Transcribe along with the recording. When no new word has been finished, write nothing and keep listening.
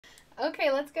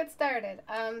Okay, let's get started.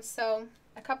 So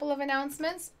a couple of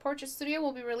announcements. Portrait Studio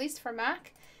will be released for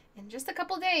Mac in just a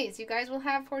couple days. You guys will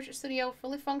have Portrait Studio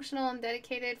fully functional and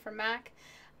dedicated for Mac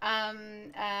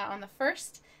on the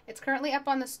 1st. It's currently up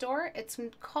on the store. It's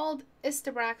called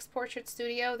Istebrak's Portrait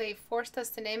Studio. They forced us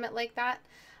to name it like that.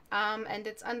 And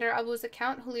it's under Abu's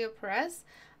account, Julio Perez.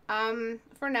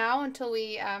 For now, until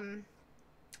we,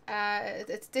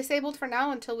 it's disabled for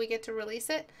now until we get to release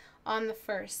it on the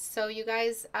 1st. So you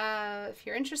guys, if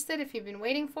you're interested, if you've been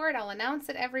waiting for it, I'll announce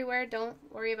it everywhere. Don't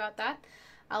worry about that.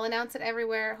 I'll announce it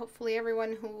everywhere. Hopefully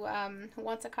everyone who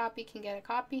wants a copy can get a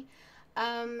copy.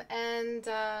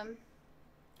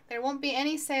 There won't be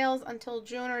any sales until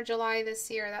June or July this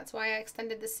year. That's why I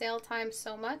extended the sale time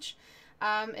so much.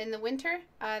 In the winter,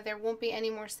 there won't be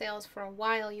any more sales for a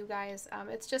while, you guys.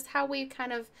 It's just how we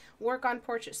kind of work on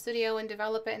Portrait Studio and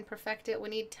develop it and perfect it. We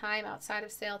need time outside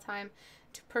of sale time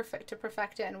to perfect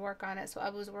it and work on it. So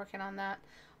Abu's working on that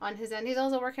on his end. He's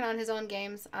also working on his own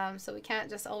games, so we can't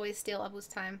just always steal Abu's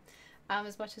time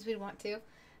as much as we'd want to.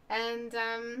 And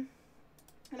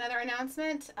another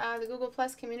announcement, the Google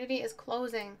Plus community is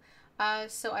closing.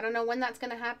 So I don't know when that's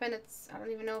going to happen. I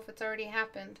don't even know if it's already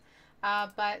happened.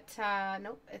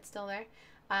 Nope, it's still there.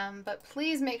 But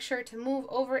please make sure to move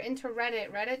over into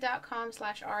Reddit,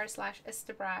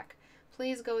 reddit.com/r/Istebrak.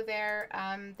 Please go there.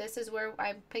 This is where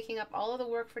I'm picking up all of the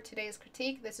work for today's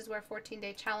critique. This is where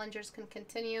 14-day challengers can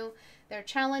continue their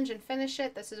challenge and finish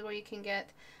it. This is where you can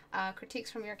get critiques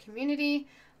from your community.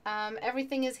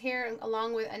 Everything is here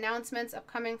along with announcements.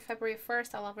 Upcoming February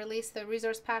 1st, I'll release the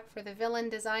resource pack for the villain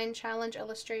design challenge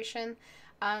illustration.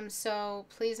 So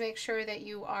please make sure that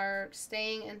you are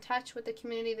staying in touch with the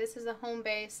community. This is the home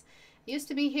base. It used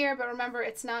to be here, but remember,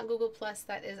 it's not Google Plus.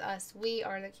 That is us. We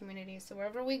are the community. So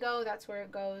wherever we go, that's where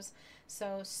it goes.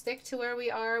 So stick to where we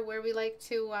are, where we like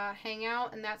to hang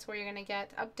out, and that's where you're going to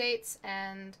get updates,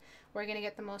 and we're going to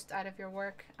get the most out of your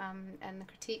work and the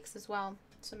critiques as well.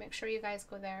 So make sure you guys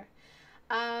go there.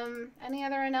 Any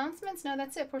other announcements? No,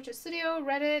 that's it. Portrait Studio,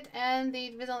 Reddit, and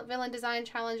the Villain Design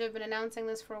Challenge. I've been announcing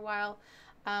this for a while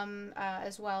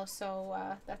as well. So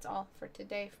that's all for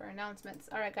today for announcements.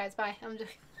 All right, guys, bye. I'm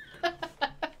joking.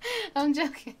 I'm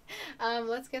joking.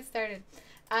 Let's get started.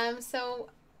 So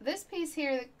this piece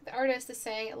here, the artist is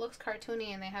saying it looks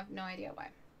cartoony, and they have no idea why.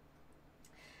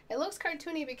 It looks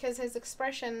cartoony because his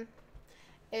expression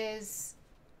is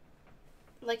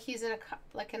like he's in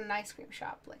an ice cream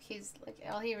shop. Like he's like,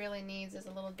 all he really needs is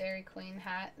a little Dairy Queen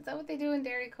hat. Is that what they do in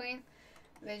Dairy Queen?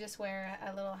 They just wear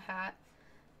a little hat,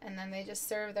 and then they just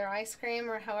serve their ice cream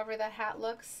or however that hat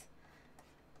looks.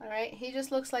 All right, he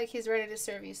just looks like he's ready to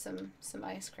serve you some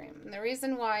ice cream. And the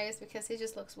reason why is because he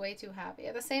just looks way too happy.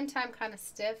 At the same time, kind of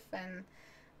stiff and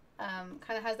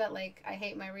kind of has that like, I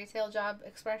hate my retail job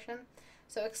expression.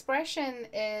 So expression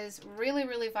is really,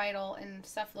 really vital in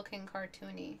stuff looking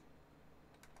cartoony.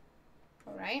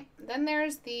 All right, then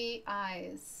there's the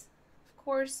eyes. Of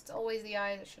course, it's always the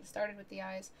eyes. I should have started with the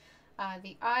eyes.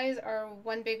 The eyes are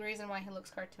one big reason why he looks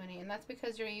cartoony, and that's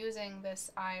because you're using this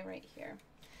eye right here.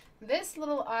 This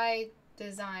little eye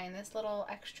design, this little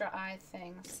extra eye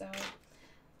thing. So,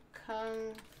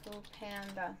 Kung Fu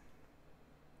Panda.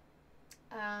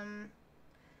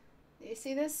 You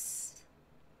see this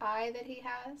eye that he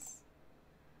has?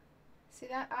 See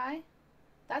that eye?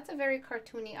 That's a very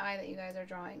cartoony eye that you guys are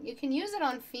drawing. You can use it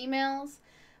on females,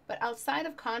 but outside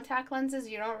of contact lenses,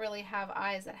 you don't really have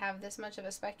eyes that have this much of a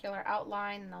specular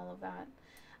outline and all of that.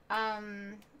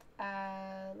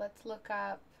 Let's look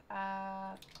up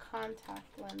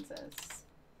contact lenses.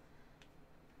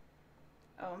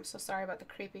 Oh, I'm so sorry about the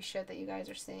creepy shit that you guys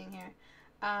are seeing here.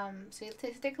 So you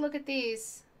take a look at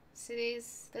these. See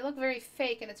these? They look very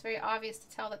fake, and it's very obvious to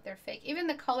tell that they're fake. Even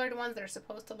the colored ones that are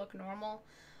supposed to look normal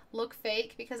look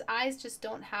fake because eyes just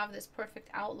don't have this perfect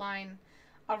outline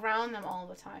around them all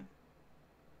the time.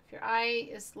 If your eye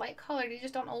is light colored, you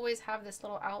just don't always have this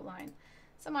little outline.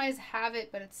 Some eyes have it,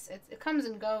 but it comes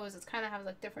and goes. It's kind of has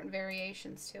like different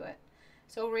variations to it.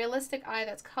 So a realistic eye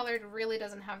that's colored really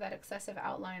doesn't have that excessive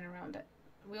outline around it.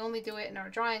 We only do it in our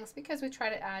drawings because we try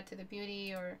to add to the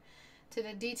beauty or to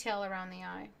the detail around the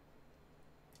eye.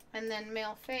 And then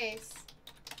male face.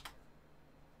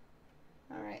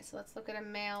 All right, so let's look at a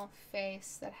male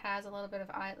face that has a little bit of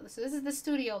eye. So this is the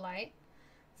studio light.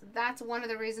 So that's one of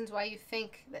the reasons why you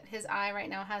think that his eye right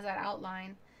now has that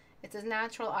outline. It's his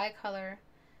natural eye color.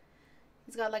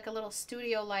 He's got like a little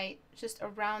studio light just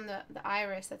around the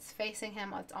iris that's facing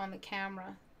him on the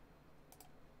camera.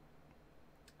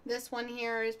 This one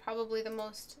here is probably the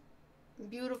most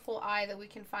beautiful eye that we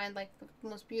can find, like the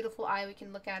most beautiful eye we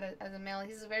can look at as a male.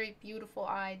 He's a very beautiful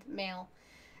eyed male.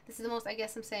 This is the most, I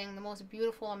guess I'm saying, the most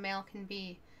beautiful a male can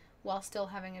be while still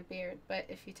having a beard. But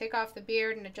if you take off the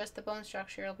beard and adjust the bone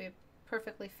structure, it'll be a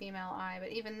perfectly female eye.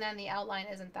 But even then, the outline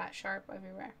isn't that sharp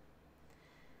everywhere.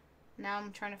 Now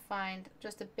I'm trying to find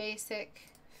just a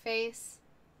basic face,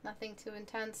 nothing too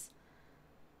intense.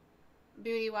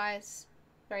 Beauty-wise,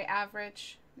 very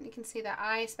average. You can see the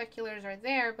eye speculars are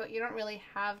there, but you don't really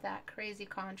have that crazy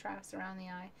contrast around the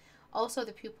eye. Also,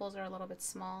 the pupils are a little bit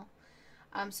small.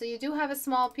 So you do have a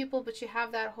small pupil, but you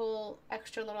have that whole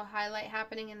extra little highlight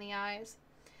happening in the eyes.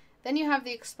 Then you have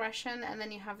the expression, and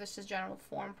then you have this just general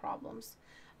form problems.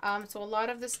 So a lot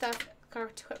of the stuff,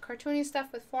 cartoony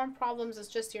stuff with form problems is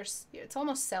just it's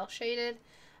almost cell shaded.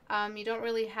 You don't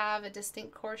really have a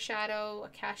distinct core shadow, a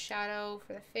cast shadow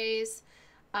for the face.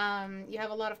 You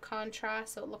have a lot of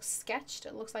contrast, so it looks sketched.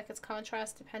 It looks like it's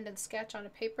contrast dependent sketch on a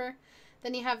paper.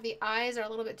 Then you have the eyes are a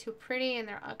little bit too pretty, and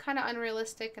they're kind of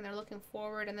unrealistic, and they're looking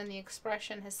forward. And then the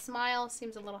expression, his smile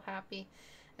seems a little happy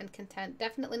and content.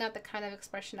 Definitely not the kind of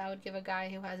expression I would give a guy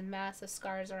who has massive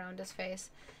scars around his face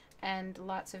and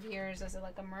lots of years as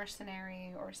like a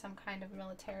mercenary or some kind of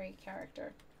military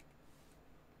character,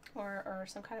 or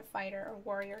some kind of fighter or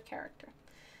warrior character.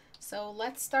 So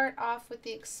let's start off with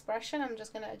the expression. I'm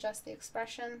just going to adjust the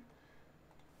expression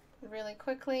really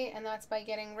quickly, and that's by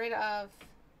getting rid of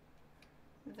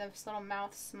this little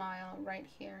mouth smile right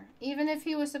here. Even if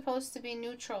he was supposed to be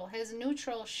neutral, his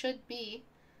neutral should be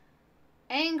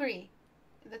angry.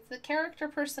 That's the character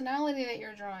personality that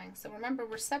you're drawing. So remember,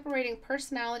 we're separating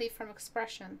personality from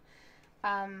expression.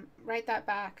 Write that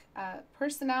back.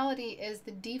 Personality is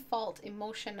the default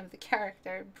emotion of the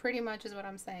character, pretty much is what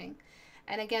I'm saying.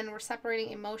 And again, we're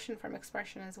separating emotion from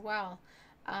expression as well.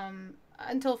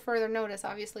 Until further notice,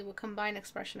 obviously we'll combine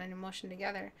expression and emotion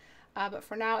together. But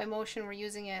for now, emotion, we're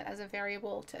using it as a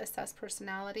variable to assess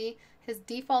personality. His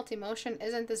default emotion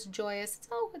isn't this joyous,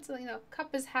 it's you know,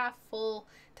 cup is half full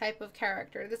type of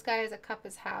character. This guy is a cup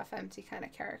is half empty kind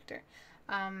of character.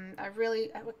 A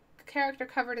character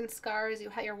covered in scars.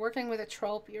 You're working with a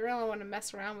trope. You really don't want to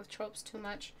mess around with tropes too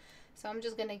much. So I'm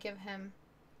just going to give him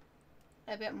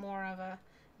a bit more of a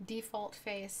default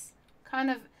face.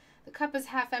 Kind of, the cup is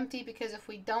half empty because if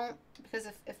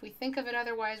we think of it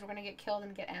otherwise, we're going to get killed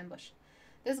and get ambushed.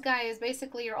 This guy is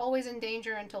basically, you're always in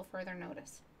danger until further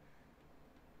notice.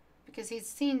 Because he's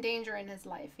seen danger in his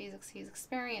life. He's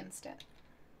experienced it.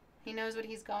 He knows what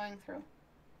he's going through.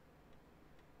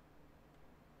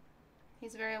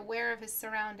 He's very aware of his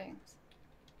surroundings.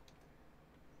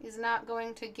 He's not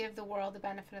going to give the world the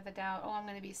benefit of the doubt. Oh, I'm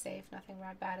going to be safe. Nothing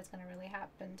bad is going to really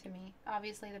happen to me.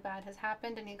 Obviously, the bad has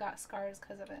happened, and he got scars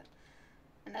because of it.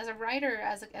 And as a writer,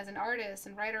 as an artist,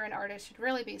 and writer and artist should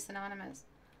really be synonymous.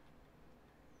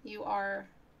 You are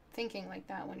thinking like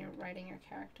that when you're writing your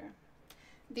character.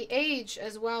 The age,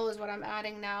 as well, is what I'm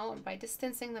adding now. By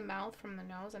distancing the mouth from the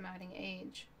nose, I'm adding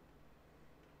age.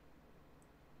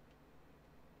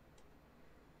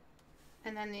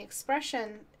 And then the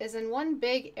expression is in one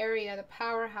big area, the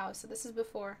powerhouse. So this is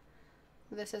before,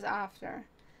 this is after.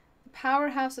 The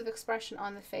powerhouse of expression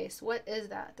on the face. What is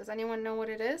that? Does anyone know what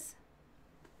it is?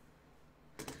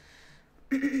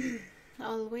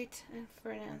 I'll wait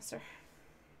for an answer.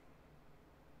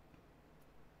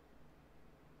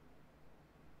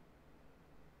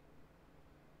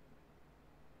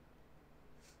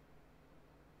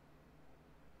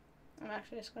 I'm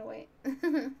actually just going to wait.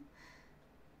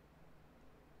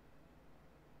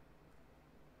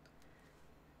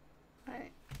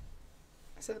 Alright.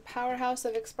 So the powerhouse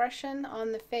of expression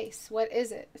on the face. What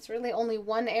is it? It's really only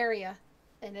one area,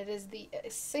 and it is the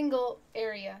single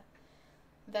area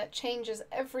that changes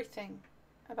everything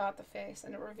about the face,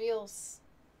 and it reveals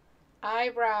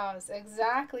eyebrows.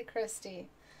 Exactly, Christy.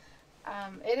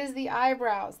 It is the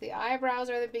eyebrows. The eyebrows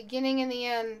are the beginning and the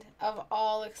end of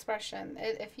all expression.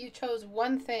 If you chose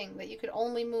one thing that you could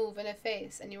only move in a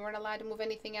face and you weren't allowed to move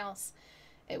anything else,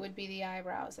 it would be the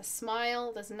eyebrows. A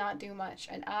smile does not do much.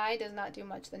 An eye does not do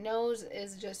much. The nose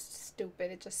is just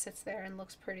stupid. It just sits there and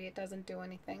looks pretty. It doesn't do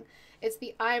anything. It's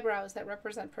the eyebrows that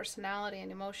represent personality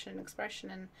and emotion and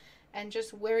expression and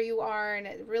just where you are, and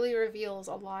it really reveals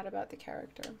a lot about the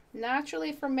character.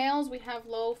 Naturally, for males, we have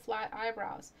low, flat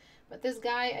eyebrows. But this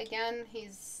guy, again,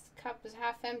 his cup is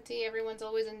half empty. Everyone's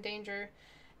always in danger.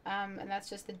 And that's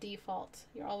just the default.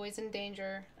 You're always in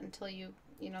danger until you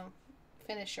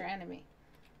finish your enemy.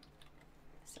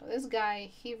 So this guy,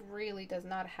 he really does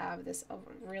not have this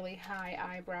really high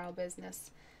eyebrow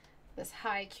business. This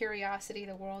high curiosity,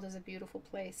 the world is a beautiful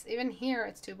place. Even here,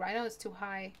 it's too bright. I know it's too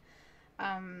high.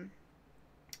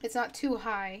 It's not too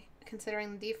high,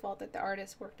 considering the default that the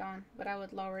artist worked on, but I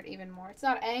would lower it even more. It's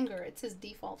not anger, it's his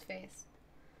default face.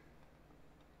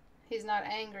 He's not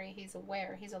angry, he's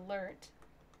aware, he's alert,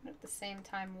 but at the same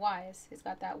time wise. He's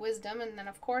got that wisdom, and then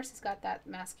of course he's got that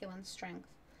masculine strength.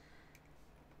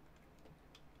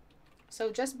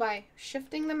 So just by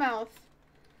shifting the mouth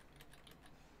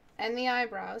and the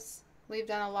eyebrows, we've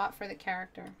done a lot for the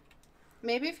character.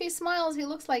 Maybe if he smiles, he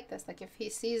looks like this. Like if he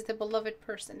sees the beloved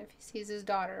person, if he sees his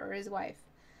daughter or his wife,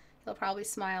 he'll probably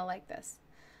smile like this.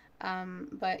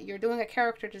 But you're doing a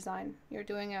character design. You're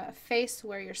doing a face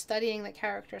where you're studying the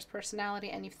character's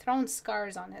personality, and you've thrown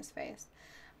scars on his face.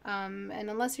 And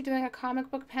unless you're doing a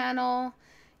comic book panel,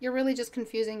 you're really just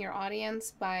confusing your audience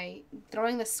by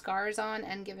throwing the scars on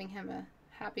and giving him a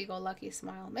happy-go-lucky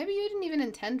smile. Maybe you didn't even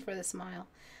intend for the smile.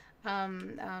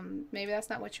 Maybe that's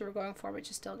not what you were going for, but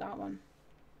you still got one.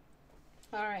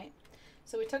 All right,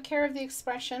 so we took care of the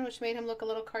expression, which made him look a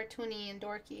little cartoony and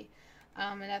dorky,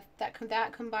 and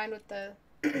that combined with the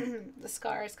the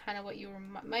scar is kind of what you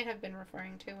might have been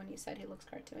referring to when you said he looks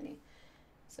cartoony.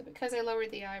 So because I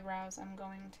lowered the eyebrows, I'm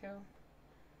going to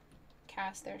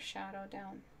cast their shadow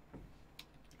down.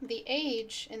 The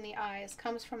age in the eyes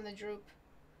comes from the droop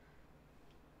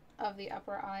of the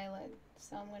upper eyelid,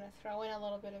 so I'm going to throw in a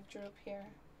little bit of droop here.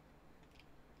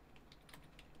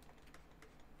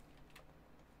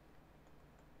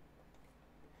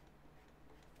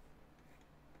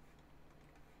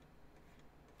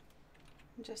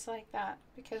 Just like that,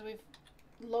 because we've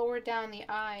lowered down the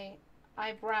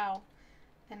eyebrow,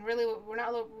 and really we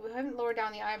haven't lowered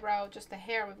down the eyebrow, just the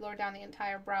hair. We've lowered down the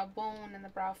entire brow bone and the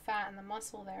brow fat and the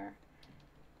muscle there.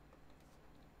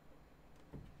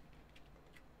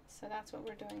 So that's what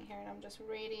we're doing here, and I'm just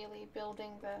radially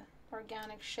building the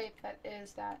organic shape that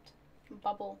is that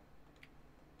bubble.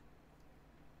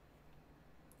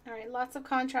 All right, lots of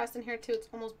contrast in here too. It's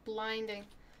almost blinding.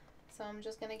 So I'm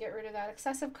just going to get rid of that.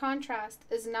 Excessive contrast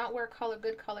is not where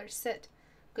good colors sit.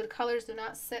 Good colors do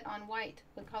not sit on white.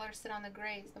 Good colors sit on the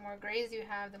grays. The more grays you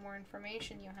have, the more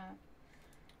information you have.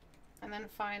 And then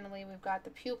finally, we've got the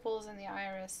pupils and the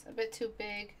iris. A bit too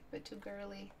big, a bit too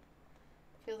girly.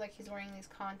 Feels like he's wearing these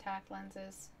contact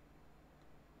lenses.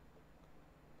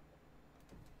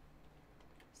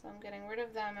 So I'm getting rid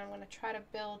of them. I'm going to try to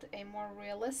build a more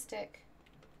realistic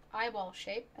eyeball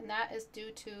shape, and that is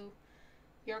due to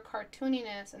your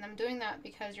cartooniness, and I'm doing that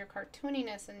because your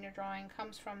cartooniness in your drawing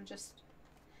comes from just,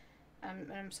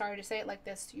 and I'm sorry to say it like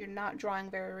this, you're not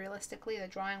drawing very realistically. The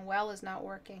drawing well is not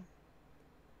working.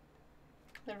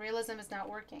 The realism is not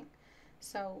working.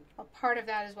 So a part of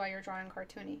that is why you're drawing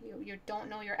cartoony. You don't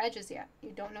know your edges yet.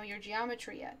 You don't know your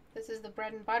geometry yet. This is the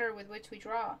bread and butter with which we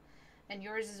draw, and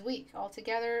yours is weak.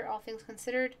 Altogether, all things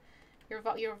considered, your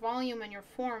volume and your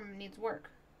form needs work.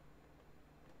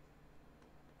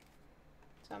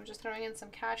 So I'm just throwing in some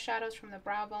cast shadows from the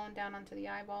brow bone down onto the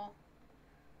eyeball.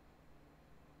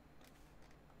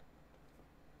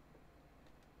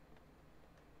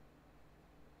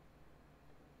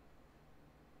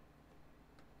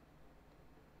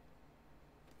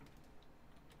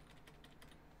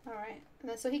 All right, and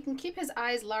then, so he can keep his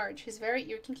eyes large.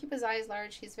 You can keep his eyes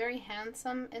large. He's very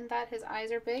handsome in that his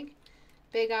eyes are big.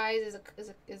 Big eyes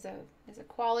is a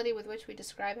quality with which we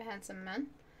describe a handsome man.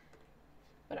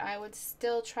 But I would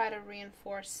still try to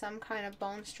reinforce some kind of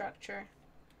bone structure,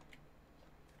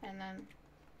 and then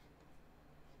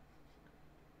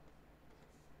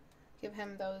give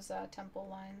him those temple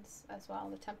lines as well,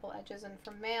 the temple edges. And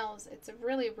for males, it's a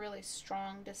really, really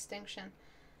strong distinction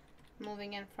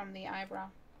moving in from the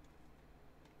eyebrow.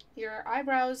 Your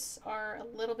eyebrows are a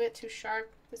little bit too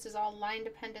sharp. This is all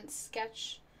line-dependent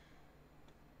sketch-induced,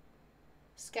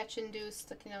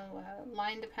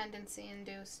 line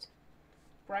dependency-induced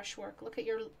brushwork. Look at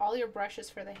all your brushes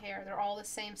for the hair. They're all the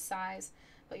same size,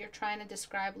 but you're trying to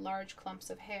describe large clumps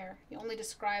of hair. You only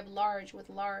describe large with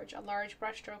large. A large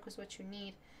brush stroke is what you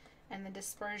need, and the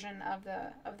dispersion of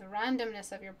the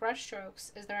randomness of your brush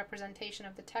strokes is the representation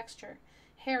of the texture.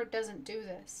 Hair doesn't do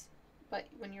this, but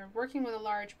when you're working with a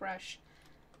large brush,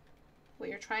 what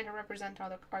you're trying to represent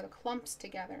are the clumps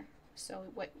together. So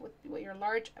what your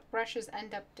large brushes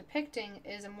end up depicting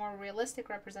is a more realistic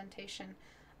representation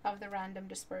of the random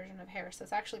dispersion of hair. So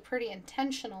it's actually a pretty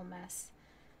intentional mess,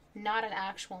 not an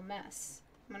actual mess.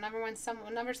 Whenever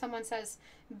someone says,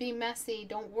 be messy,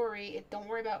 don't worry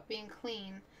about being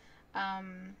clean,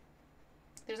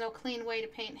 there's no clean way to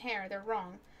paint hair. They're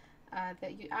wrong.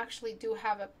 That you actually do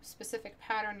have a specific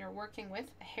pattern you're working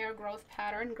with, a hair growth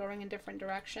pattern growing in different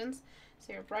directions.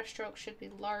 So your brush stroke should be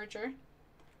larger,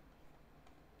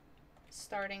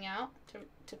 starting out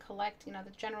to collect,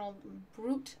 the general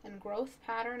root and growth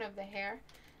pattern of the hair,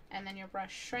 and then your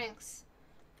brush shrinks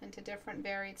into different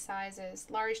varied sizes,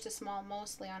 large to small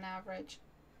mostly on average,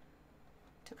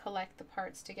 to collect the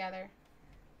parts together.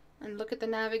 And look at the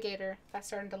navigator. That's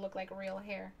starting to look like real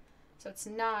hair. So it's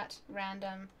not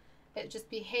random. It just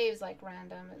behaves like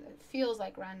random. It feels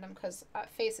like random because at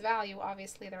face value,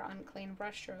 obviously, they're unclean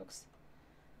brush strokes.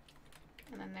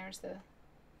 And then there's the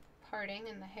parting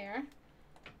in the hair.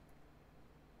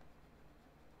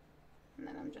 And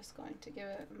then I'm just going to give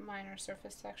it a minor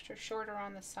surface texture, shorter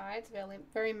on the sides, very,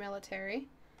 very military.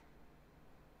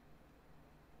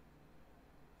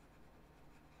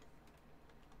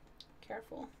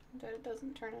 Careful that it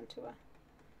doesn't turn into a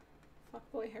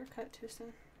fuckboy haircut too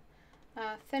soon.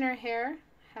 Thinner hair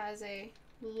has a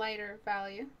lighter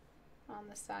value on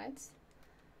the sides.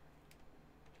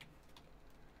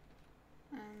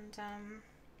 And I'm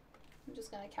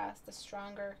just going to cast a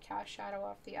stronger cast shadow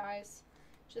off the eyes.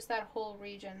 Just that whole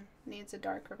region needs a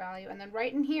darker value. And then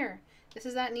right in here, this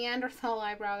is that Neanderthal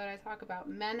eyebrow that I talk about.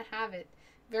 Men have it.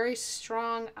 Very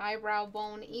strong eyebrow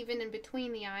bone. Even in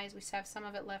between the eyes, we have some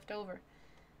of it left over.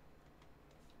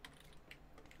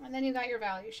 And then you got your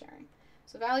value sharing.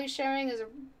 So value sharing is a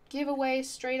giveaway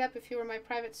straight up. If you were my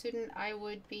private student, I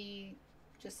would be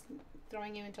just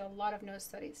throwing you into a lot of nose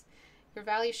studies. Your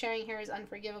value sharing here is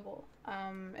unforgivable.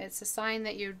 It's a sign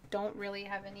that you don't really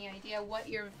have any idea what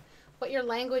your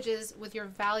language is with your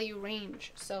value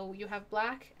range. So you have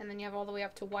black, and then you have all the way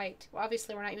up to white. Well,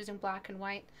 obviously, we're not using black and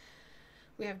white.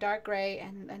 We have dark gray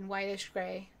and whitish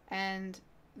gray, and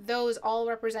those all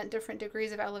represent different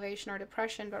degrees of elevation or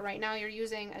depression, but right now you're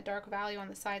using a dark value on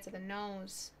the sides of the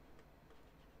nose.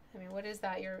 I mean, what is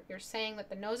that? You're saying that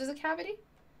the nose is a cavity?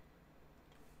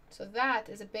 So that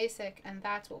is a basic, and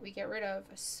that's what we get rid of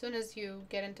as soon as you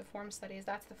get into form studies.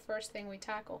 That's the first thing we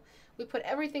tackle. We put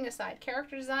everything aside.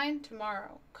 Character design,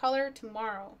 tomorrow. Color,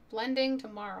 tomorrow. Blending,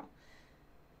 tomorrow.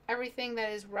 Everything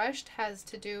that is rushed has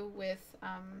to do with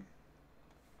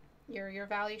your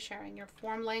value sharing, your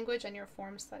form language, and your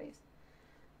form studies.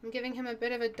 I'm giving him a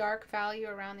bit of a dark value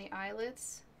around the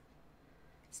eyelids.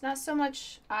 It's not so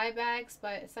much eye bags,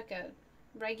 but it's like a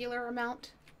regular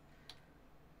amount.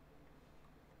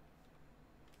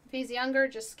 If he's younger,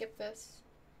 just skip this.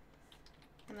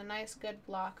 And a nice good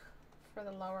block for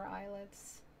the lower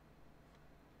eyelids.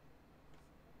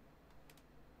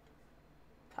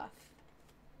 Puff.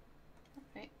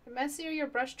 Right. The messier your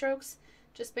brush strokes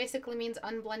just basically means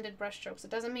unblended brush strokes.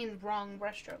 It doesn't mean wrong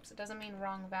brush strokes. It doesn't mean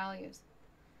wrong values.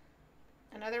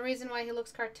 Another reason why he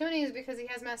looks cartoony is because he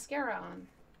has mascara on.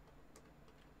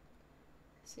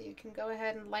 So you can go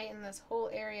ahead and lighten this whole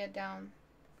area down.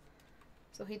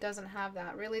 So he doesn't have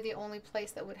that. Really the only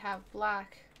place that would have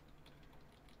black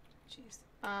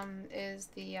is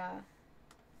the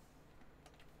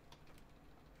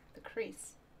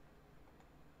crease.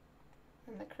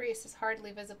 And the crease is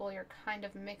hardly visible. You're kind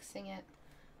of mixing it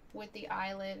with the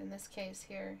eyelid. In this case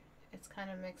here, it's kind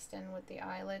of mixed in with the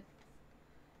eyelid.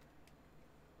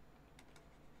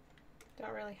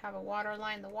 Don't really have a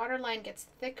waterline. The waterline gets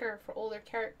thicker for older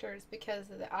characters because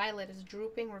the eyelid is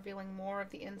drooping, revealing more of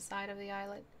the inside of the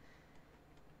eyelid.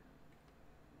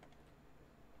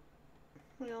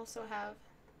 We also have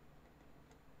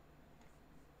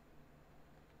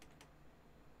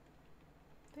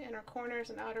the inner corners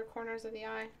and outer corners of the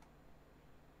eye.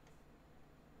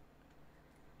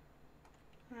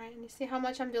 Alright, and you see how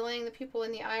much I'm delaying the pupil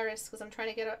in the iris because I'm trying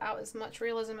to get out as much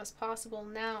realism as possible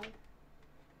now.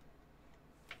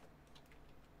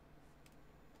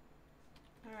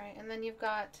 Alright, and then you've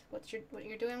got what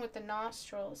you're doing with the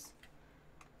nostrils.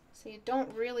 So you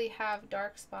don't really have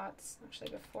dark spots.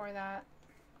 Actually, before that,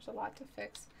 there's a lot to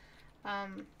fix.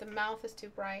 The mouth is too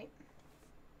bright.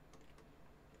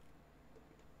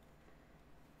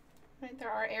 Right, there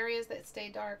are areas that stay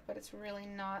dark, but it's really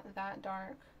not that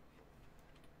dark.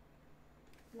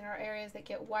 There are areas that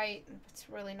get white, but it's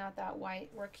really not that white.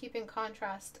 We're keeping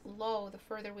contrast low the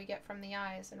further we get from the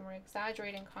eyes, and we're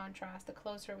exaggerating contrast the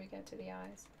closer we get to the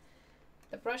eyes.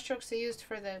 The brush strokes are used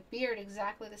for the beard,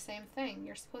 exactly the same thing.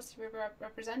 You're supposed to be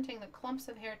representing the clumps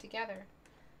of hair together.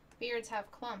 Beards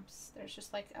have clumps. There's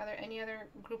just like any other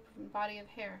group of body of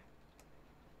hair.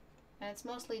 And it's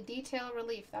mostly detail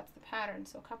relief. That's the pattern.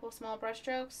 So a couple of small brush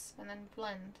strokes and then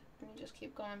blend. And you just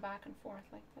keep going back and forth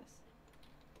like this.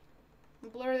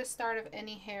 Blur the start of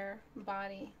any hair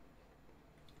body.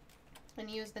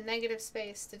 And use the negative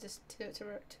space to just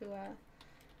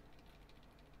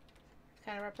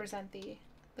kind of represent the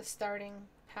starting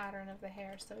pattern of the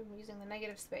hair. So I'm using the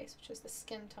negative space, which is the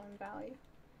skin tone value.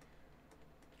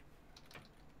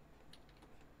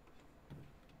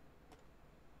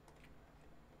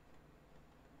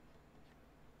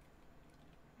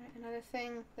 Another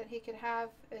thing that he could have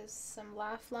is some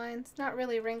laugh lines. Not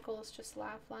really wrinkles, just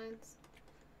laugh lines.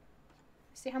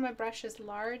 See how my brush is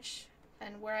large?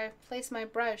 And where I place my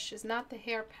brush is not the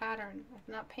hair pattern.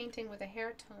 I'm not painting with a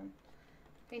hair tone.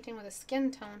 I'm painting with a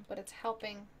skin tone, but it's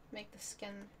helping make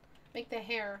the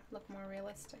hair look more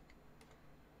realistic.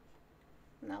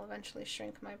 And I'll eventually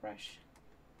shrink my brush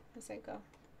as I go.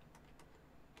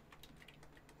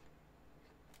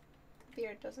 The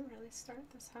beard doesn't really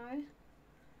start this high.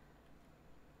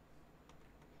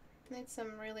 Need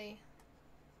some really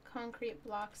concrete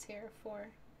blocks here for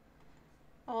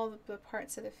all the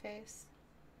parts of the face.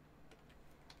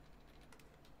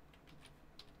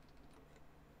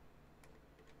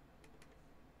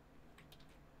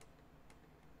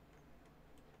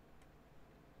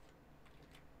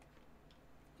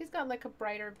 He's got like a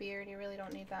brighter beard, you really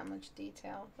don't need that much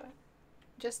detail, but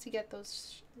just to get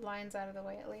those lines out of the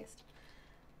way at least.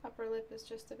 Upper lip is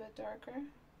just a bit darker.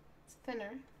 It's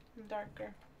thinner and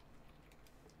darker.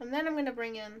 And then I'm going to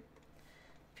bring in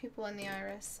pupil in the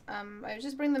iris. I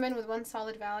just bring them in with one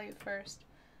solid value first.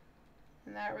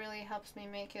 And that really helps me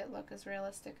make it look as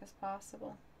realistic as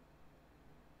possible.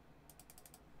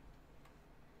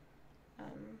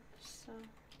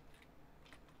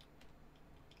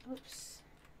 Oops.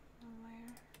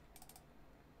 Where?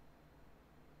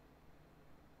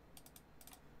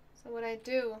 So what I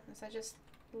do is I just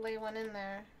lay one in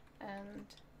there and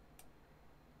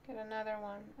get another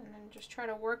one, and then just try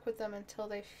to work with them until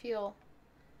they feel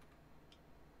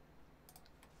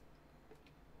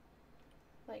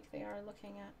like they are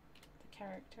looking at the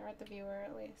character, at the viewer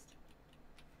at least.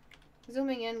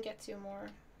 Zooming in gets you more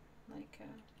like,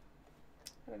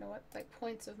 I don't know what, like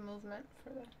points of movement for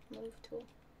the move tool.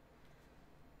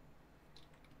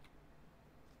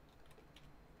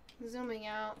 Zooming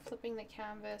out, flipping the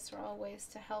canvas are all ways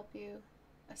to help you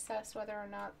assess whether or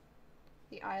not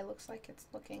the eye looks like it's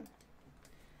looking.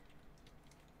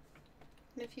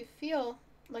 And if you feel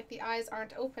like the eyes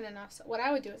aren't open enough, so what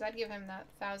I would do is I'd give him that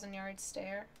 1,000-yard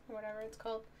stare or whatever it's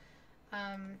called.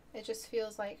 It just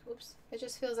feels like, oops, it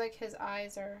just feels like his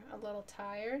eyes are a little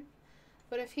tired.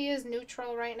 But if he is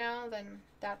neutral right now, then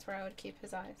that's where I would keep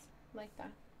his eyes, like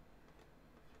that.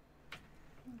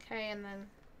 Okay, and then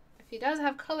if he does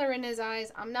have color in his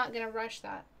eyes, I'm not going to rush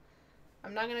that.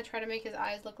 I'm not going to try to make his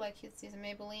eyes look like he's a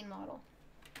Maybelline model.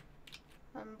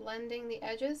 I'm blending the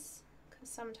edges, because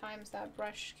sometimes that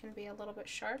brush can be a little bit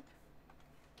sharp,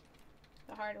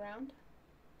 the hard round.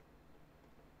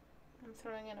 I'm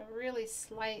throwing in a really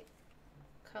slight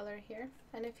color here.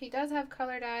 And if he does have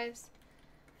colored eyes,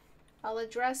 I'll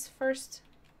address first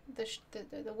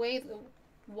the way the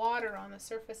water on the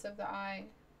surface of the eye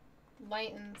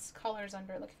lightens colors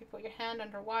under it. Like if you put your hand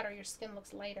under water, your skin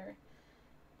looks lighter.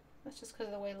 That's just because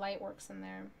of the way light works in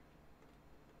there.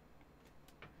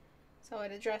 So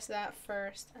I'd address that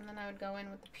first, and then I would go in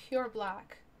with the pure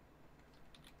black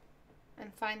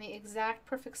and find the exact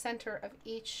perfect center of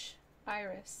each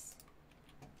iris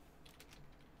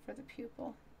for the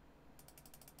pupil.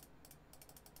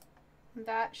 And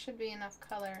that should be enough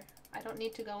color. I don't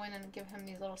need to go in and give him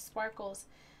these little sparkles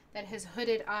that his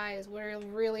hooded eyes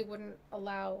really wouldn't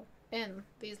allow in.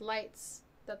 These lights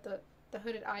that the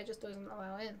hooded eye just doesn't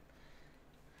allow in.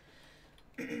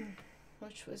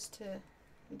 Which was to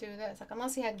do this. Like,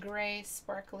 unless he had gray,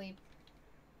 sparkly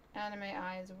anime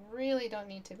eyes, really don't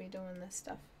need to be doing this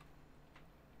stuff.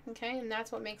 Okay, and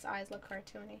that's what makes eyes look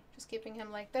cartoony. Just keeping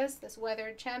him like this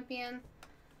weathered champion.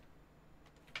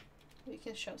 You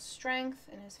can show strength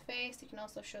in his face. You can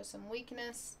also show some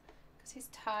weakness because he's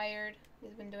tired.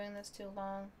 He's been doing this too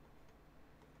long.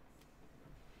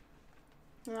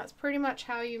 And that's pretty much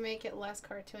how you make it less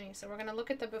cartoony. So we're going to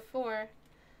look at the before.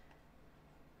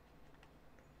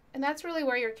 And that's really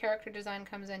where your character design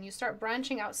comes in. You start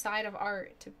branching outside of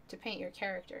art to paint your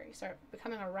character. You start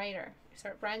becoming a writer. You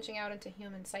start branching out into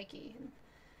human psyche and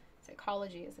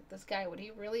psychology. Is like, this guy, would he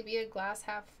really be a glass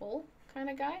half full kind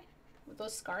of guy with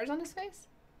those scars on his face?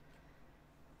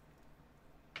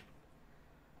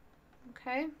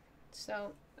 Okay,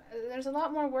 so there's a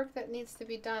lot more work that needs to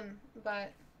be done,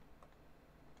 but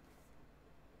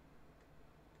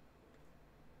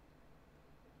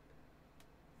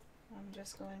I'm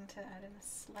just going to add in a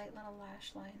slight little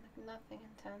lash line, like nothing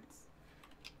intense,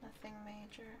 nothing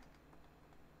major.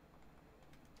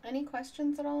 Any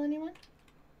questions at all, anyone?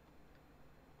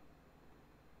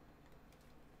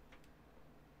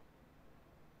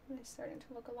 He's starting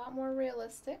to look a lot more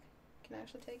realistic. You can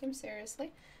actually take him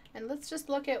seriously. And let's just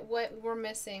look at what we're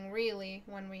missing really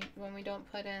when we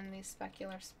don't put in these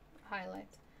specular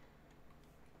highlights.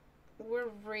 We're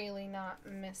really not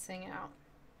missing out.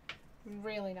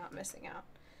 Really not missing out.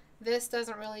 This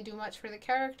doesn't really do much for the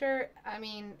character. I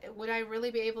mean, would I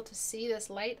really be able to see this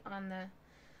light on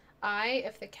eye,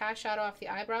 if the cast shadow off the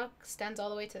eyebrow extends all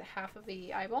the way to the half of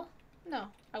the eyeball, no,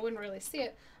 I wouldn't really see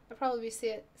it. I'd probably be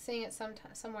seeing it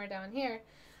somewhere down here.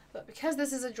 But because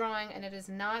this is a drawing and it is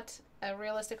not a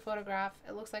realistic photograph,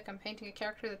 it looks like I'm painting a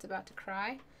character that's about to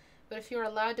cry. But if you're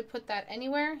allowed to put that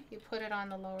anywhere, you put it on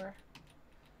the lower.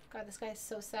 God, this guy is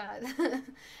so sad.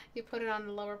 You put it on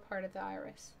the lower part of the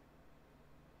iris.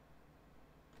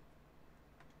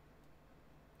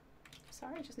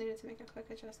 Sorry, I just needed to make a quick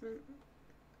adjustment.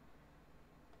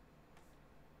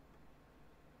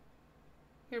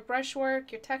 Your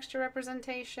brushwork, your texture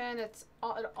representation, it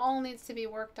all needs to be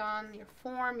worked on.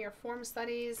 Your form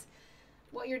studies,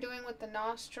 what you're doing with the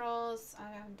nostrils.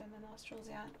 I haven't done the nostrils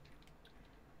yet.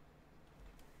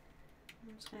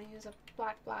 I'm just going to use a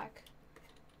black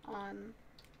on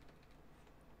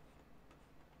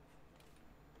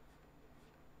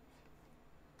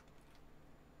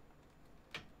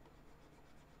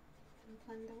and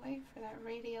blend away for that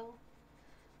radial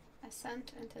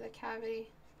ascent into the cavity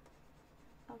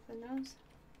of the nose.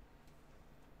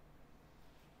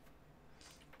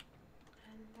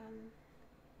 And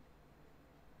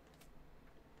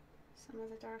some of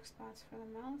the dark spots for the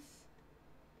mouth.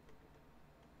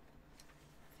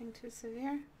 Nothing too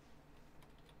severe.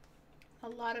 A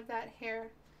lot of that hair,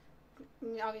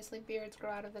 obviously beards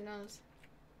grow out of the nose.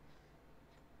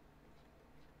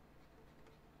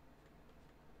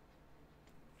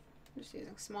 I'm just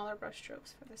using smaller brush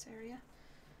strokes for this area.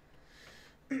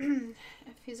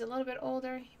 If he's a little bit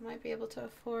older, you might be able to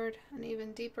afford an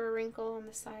even deeper wrinkle on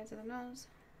the sides of the nose.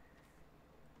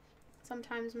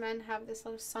 Sometimes men have this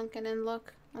little sunken in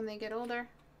look when they get older.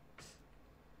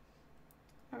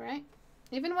 Alright.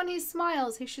 Even when he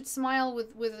smiles, he should smile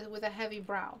with a heavy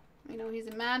brow. You know, he's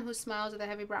a man who smiles with a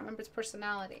heavy brow. Remember, it's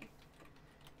personality.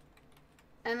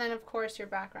 And then, of course, your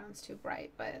background's too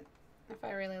bright. But if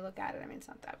I really look at it, I mean, it's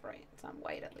not that bright. It's not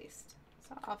white, at least.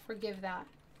 So I'll forgive that.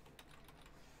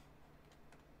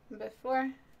 Before,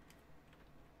 do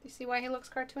you see why he looks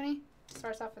cartoony?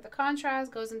 Starts off with the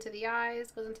contrast, goes into the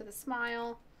eyes, goes into the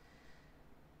smile.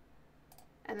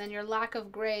 And then your lack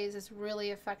of grays has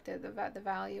really affected the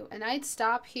value. And I'd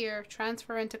stop here,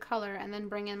 transfer into color, and then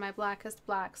bring in my blackest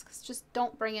blacks. Because just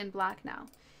don't bring in black now.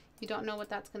 You don't know what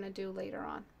that's going to do later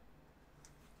on.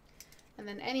 And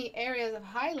then any areas of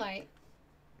highlight,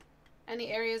 any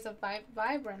areas of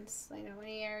vibrance, you know,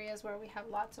 any areas where we have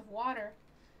lots of water,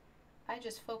 I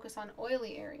just focus on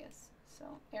oily areas. So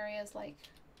areas like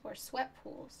where sweat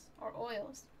pools or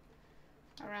oils,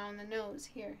 around the nose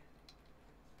here,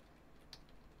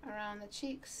 around the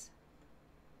cheeks,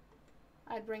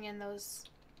 I'd bring in those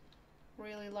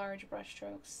really large brush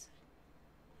strokes.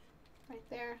 Right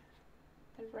there,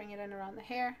 I'd bring it in around the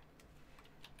hair.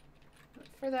 But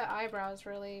for the eyebrows,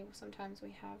 really, sometimes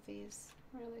we have these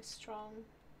really strong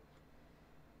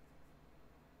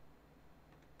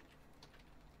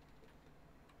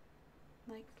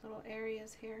like little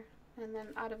areas here. And then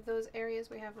out of those areas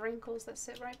we have wrinkles that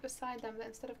sit right beside them that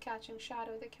instead of catching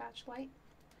shadow, they catch light.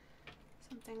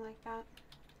 Something like that.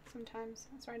 Sometimes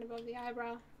it's right above the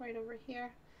eyebrow, right over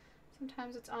here.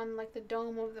 Sometimes it's on like the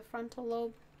dome of the frontal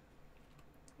lobe.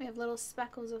 We have little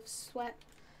speckles of sweat.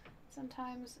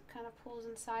 Sometimes it kind of pulls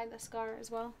inside the scar as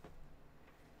well.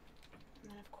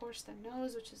 And then of course the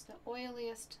nose, which is the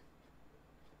oiliest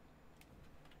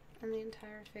in the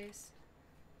entire face.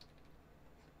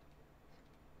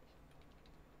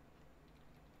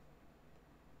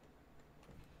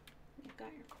 You've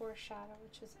got your core shadow,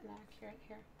 which is inaccurate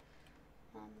here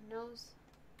on the nose.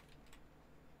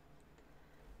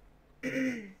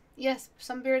 Yes,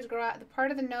 some beards grow out. The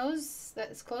part of the nose that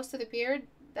is close to the beard,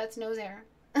 that's nose hair.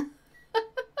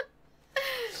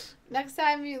 Next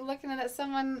time you're looking at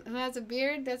someone who has a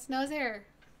beard, that's nose hair.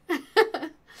 I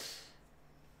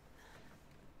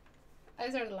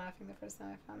started laughing the first time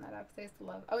I found that out because I used to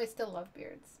love, I still love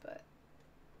beards, but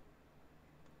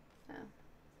yeah.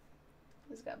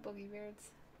 Who's got boogie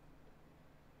beards?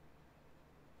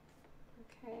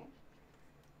 Okay.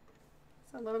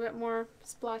 So a little bit more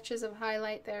splotches of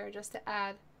highlight there just to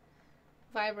add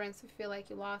vibrance if you feel like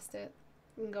you lost it.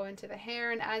 You can go into the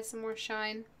hair and add some more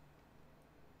shine.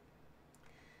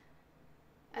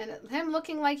 And him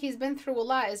looking like he's been through a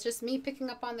lot is just me picking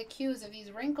up on the cues of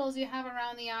these wrinkles you have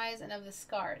around the eyes and of the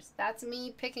scars. That's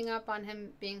me picking up on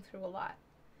him being through a lot.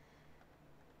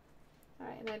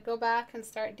 Alright, and I'd go back and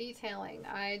start detailing.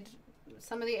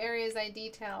 Some of the areas I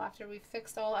detail after we've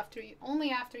fixed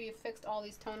only after you've fixed all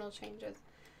these tonal changes,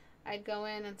 I'd go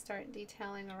in and start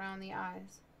detailing around the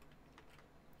eyes.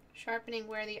 Sharpening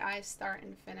where the eyes start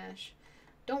and finish.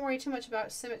 Don't worry too much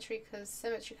about symmetry because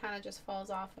symmetry kind of just falls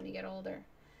off when you get older.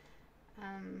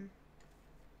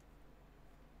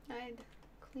 I'd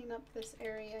clean up this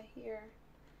area here.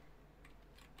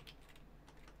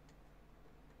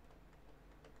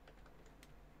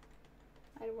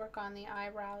 I'd work on the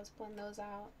eyebrows, blend those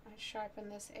out. I'd sharpen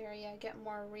this area, get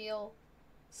more real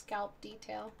scalp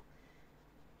detail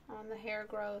on the hair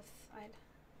growth. I'd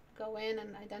go in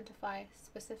and identify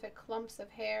specific clumps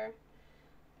of hair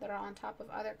that are on top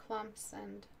of other clumps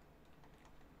and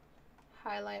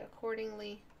highlight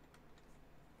accordingly.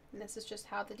 And this is just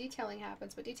how the detailing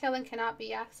happens. But detailing cannot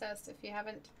be accessed if you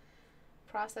haven't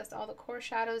processed all the core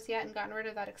shadows yet and gotten rid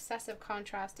of that excessive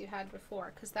contrast you had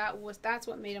before, because that's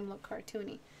what made him look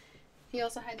cartoony. He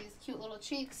also had these cute little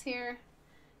cheeks here.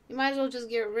 You might as well just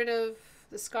get rid of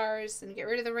the scars and get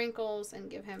rid of the wrinkles and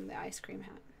give him the ice cream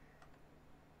hat.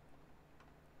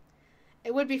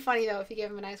 It would be funny though if you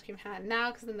gave him an ice cream hat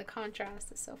now, because then the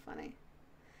contrast is so funny.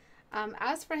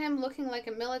 As for him looking like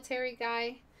a military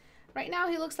guy, right now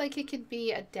he looks like he could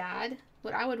be a dad.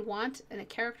 What I would want in a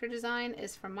character design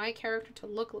is for my character to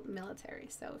look military.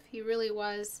 So if he really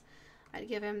was, I'd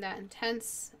give him that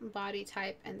intense body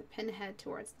type and the pinhead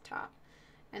towards the top.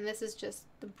 And this is just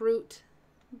the brute.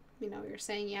 You know, you're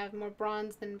saying you have more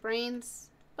bronze than brains,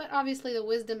 but obviously the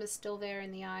wisdom is still there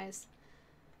in the eyes.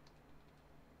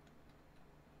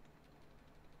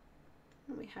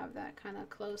 And we have that kind of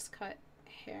close cut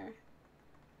hair.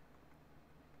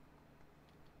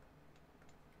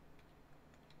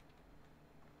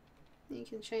 You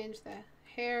can change the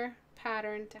hair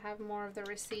pattern to have more of the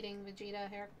receding Vegeta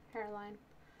hairline,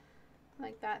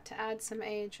 like that, to add some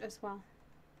age as well.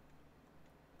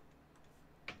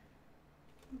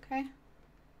 Okay.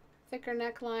 Thicker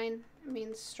neckline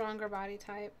means stronger body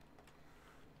type,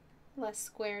 less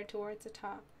square towards the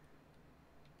top.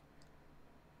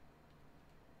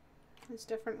 There's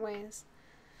different ways.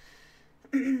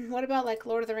 What about like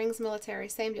Lord of the Rings military?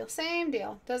 Same deal. Same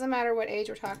deal. Doesn't matter what age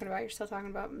we're talking about. You're still talking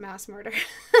about mass murder.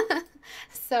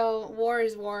 So war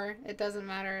is war. It doesn't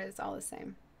matter. It's all the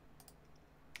same.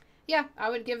 Yeah, I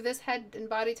would give this head and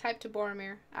body type to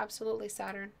Boromir. Absolutely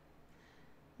Saturn.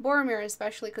 Boromir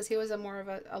especially, because he was more of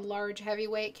a large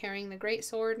heavyweight carrying the great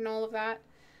sword and all of that.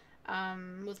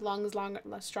 With lungs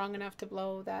strong enough to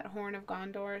blow that horn of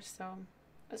Gondor. So,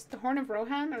 is it the horn of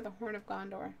Rohan or the horn of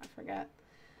Gondor? I forget.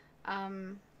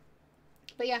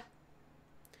 But yeah.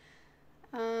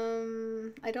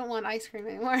 I don't want ice cream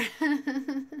anymore.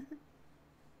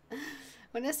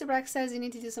 When Istebrak says you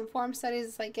need to do some form studies,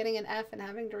 it's like getting an F and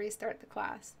having to restart the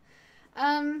class.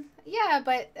 Yeah,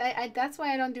 but that's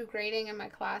why I don't do grading in my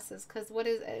classes, because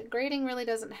grading really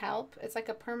doesn't help. It's like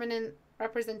a permanent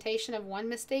representation of one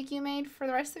mistake you made for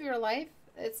the rest of your life.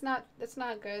 It's not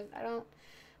good. I don't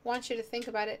want you to think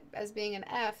about it as being an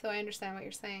F, though I understand what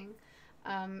you're saying.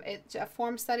 It's a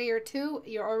form study or two,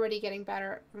 you're already getting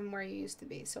better from where you used to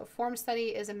be. So a form study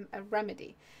is a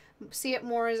remedy. See it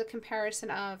more as a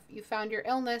comparison of you found your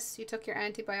illness, you took your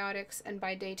antibiotics, and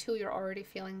by day 2 you're already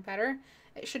feeling better.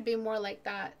 It should be more like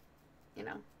that, you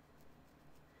know.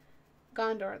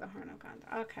 Gondor, the horn of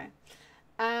Gondor. Okay.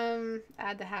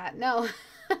 Add the hat. No.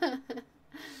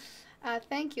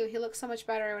 Thank you. He looks so much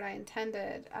better than I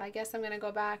intended. I guess I'm going to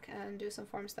go back and do some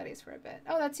form studies for a bit.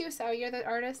 Oh, that's you, so you're the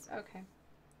artist? Okay.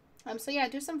 So yeah,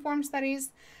 do some form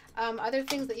studies. Other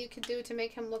things that you could do to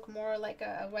make him look more like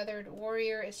a weathered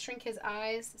warrior is shrink his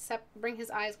eyes, bring his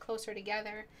eyes closer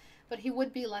together. But he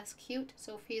would be less cute,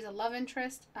 so if he's a love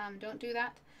interest, don't do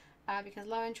that. Because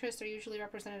love interests are usually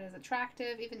represented as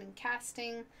attractive, even in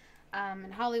casting.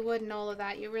 In Hollywood and all of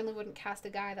that, you really wouldn't cast a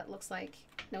guy that looks like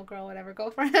no girl would ever go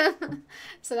for him.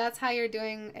 So that's how you're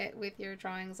doing it with your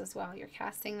drawings as well. You're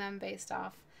casting them based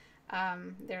off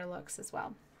their looks as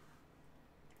well.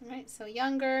 All right, so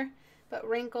younger, but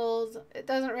wrinkled. It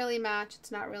doesn't really match.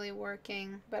 It's not really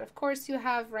working. But of course, you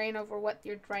have reign over what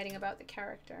you're writing about the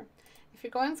character. If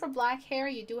you're going for black hair,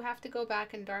 you do have to go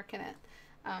back and darken it.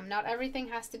 Not everything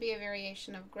has to be a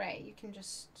variation of gray. You can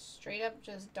just straight up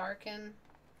just darken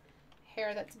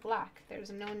hair that's black.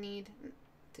 There's no need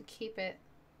to keep it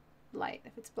light.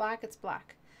 If it's black, it's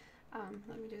black.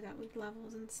 Let me do that with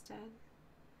levels instead.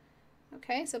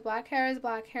 Okay, so black hair is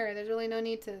black hair. There's really no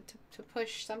need to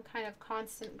push some kind of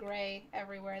constant gray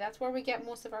everywhere. That's where we get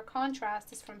most of our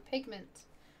contrast, is from pigment.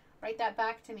 Write that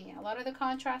back to me. A lot of the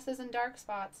contrast is in dark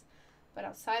spots, but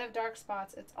outside of dark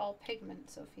spots, it's all pigment.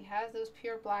 So if he has those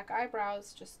pure black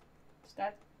eyebrows, just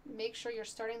make sure you're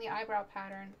starting the eyebrow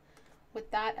pattern with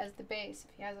that as the base.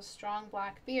 If he has a strong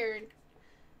black beard,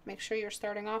 make sure you're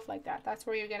starting off like that. That's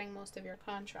where you're getting most of your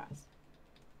contrast.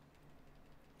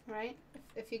 Right?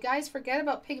 If you guys forget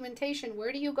about pigmentation,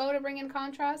 where do you go to bring in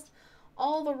contrast?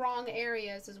 All the wrong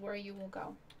areas is where you will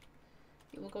go.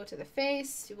 You will go to the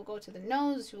face, you will go to the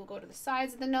nose, you will go to the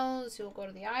sides of the nose, you will go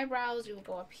to the eyebrows, you will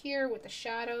go up here with the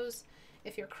shadows.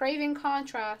 If you're craving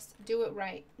contrast, do it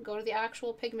right. Go to the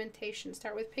actual pigmentation.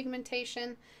 Start with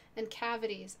pigmentation and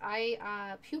cavities.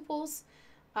 Pupils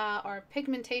are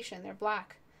pigmentation, they're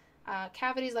black.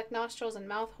 Cavities like nostrils and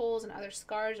mouth holes and other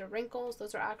scars or wrinkles,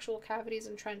 those are actual cavities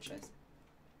and trenches.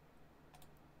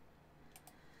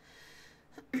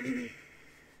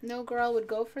 No girl would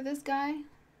go for this guy.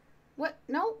 What?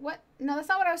 No, what? No, that's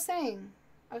not what I was saying.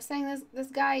 I was saying this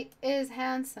guy is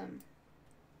handsome.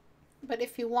 But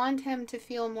if you want him to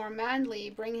feel more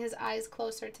manly, bring his eyes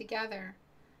closer together.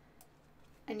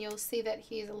 And you'll see that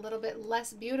he's a little bit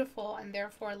less beautiful and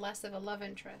therefore less of a love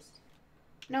interest.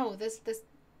 No,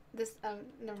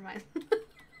 never mind.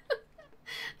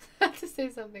 I have to say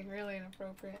something really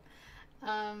inappropriate.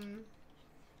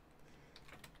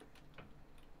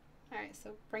 Alright,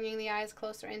 so bringing the eyes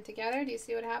closer in together. Do you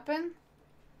see what happened?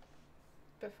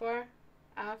 Before,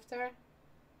 after.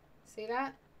 See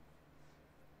that?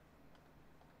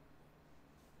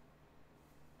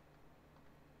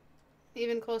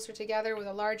 Even closer together with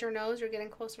a larger nose, you're getting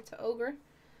closer to ogre.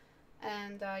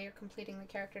 And you're completing the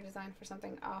character design for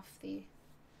something off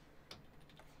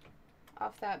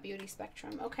that beauty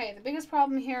spectrum. Okay, the biggest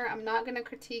problem here, I'm not going to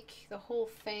critique the whole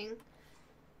thing.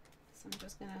 So I'm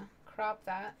just going to crop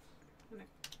that. I'm going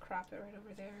to crop it right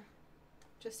over there,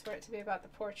 just for it to be about the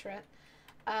portrait.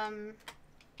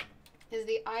 Is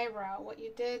the eyebrow. What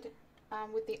you did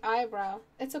with the eyebrow,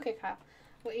 it's okay, Kyle.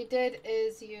 What you did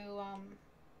is you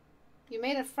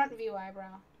made a front view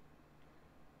eyebrow.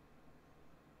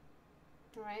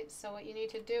 Alright, so what you need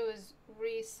to do is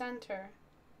recenter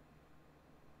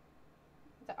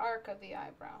the arc of the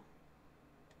eyebrow.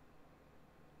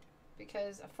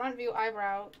 Because a front view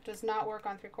eyebrow does not work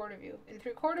on 3/4 view. In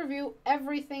 3/4 view,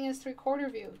 everything is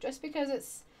 3/4 view. Just because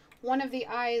it's one of the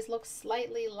eyes looks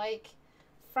slightly like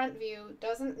front view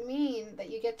doesn't mean that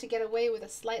you get away with a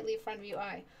slightly front view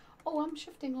eye. Oh, I'm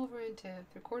shifting over into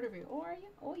 3/4 view. Oh, are you?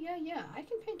 Oh, yeah. I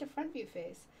can paint a front view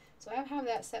face. So I have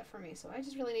that set for me. So I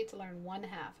just really need to learn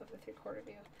 1/2 of the 3/4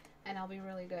 view. And I'll be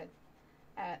really good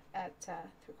at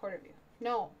 3/4 view.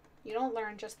 No, you don't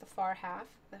learn just the far half.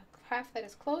 The half that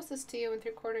is closest to you in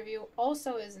 3/4 view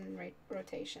also is in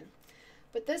rotation.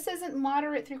 But this isn't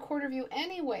moderate 3/4 view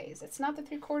anyways. It's not the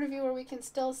 3/4 view where we can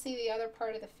still see the other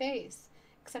part of the face,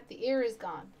 except the ear is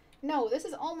gone. No, this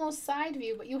is almost side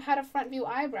view, but you had a front view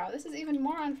eyebrow. This is even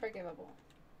more unforgivable.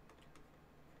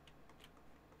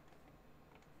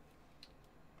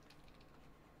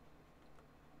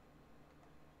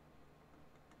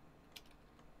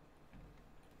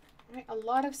 Right, a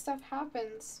lot of stuff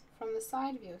happens from the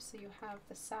side view, so you have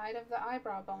the side of the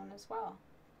eyebrow bone as well.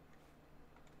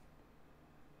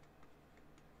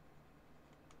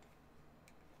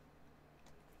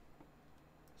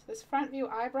 So this front view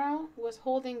eyebrow was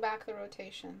holding back the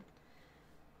rotation.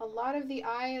 A lot of the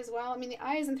eye as well. I mean, the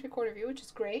eye is in 3/4 view, which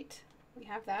is great. We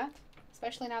have that,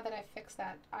 especially now that I fixed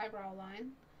that eyebrow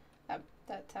line, that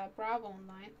brow bone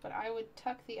line. But I would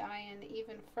tuck the eye in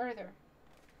even further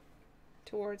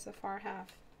towards the far half.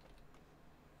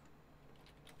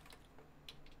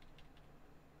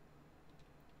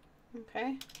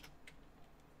 Okay.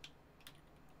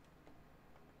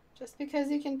 Just because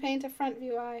you can paint a front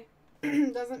view eye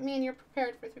doesn't mean you're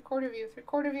prepared for 3/4 view.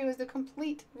 3/4 view is the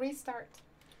complete restart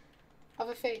of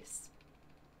a face.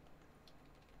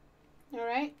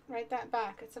 Alright, write that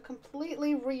back. It's a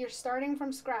completely, you're starting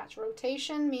from scratch.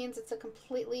 Rotation means it's a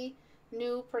completely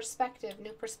new perspective.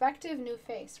 New perspective, new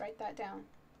face. Write that down.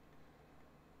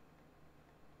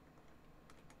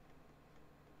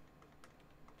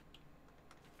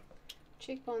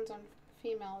 Cheekbones on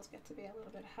females get to be a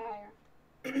little bit higher.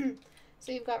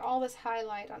 So you've got all this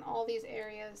highlight on all these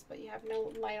areas, but you have no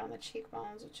light on the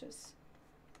cheekbones, which is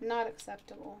not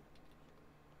acceptable.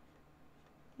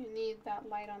 You need that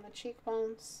light on the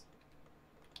cheekbones.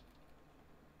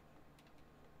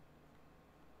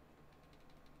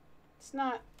 It's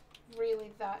not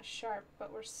really that sharp,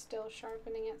 but we're still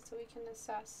sharpening it so we can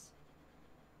assess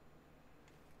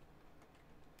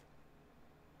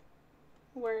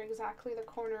where exactly the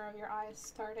corner of your eye is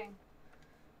starting.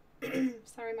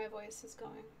 Sorry, my voice is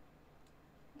going.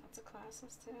 Lots of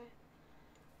classes today.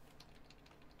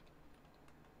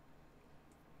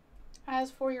 As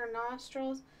for your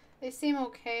nostrils, they seem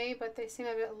okay, but they seem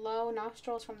a bit low.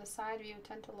 Nostrils from the side view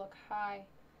tend to look high.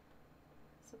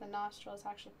 So the nostril is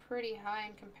actually pretty high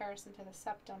in comparison to the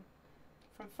septum.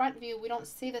 From front view, we don't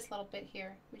see this little bit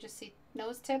here. We just see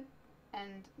nose tip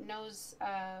and nose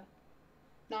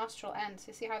nostril ends.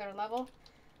 You see how they're level?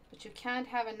 But you can't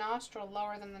have a nostril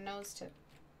lower than the nose tip.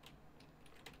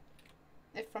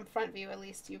 if from front view at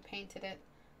least you painted it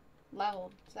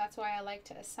leveled. So that's why I like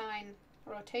to assign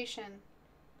rotation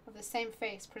of the same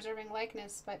face, preserving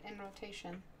likeness but in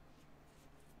rotation.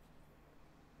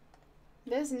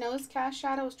 This nose cast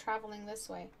shadow is traveling this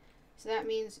way. So that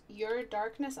means your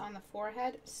darkness on the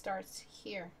forehead starts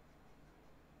here.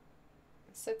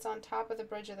 It sits on top of the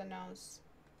bridge of the nose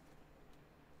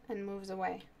and moves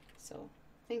away. So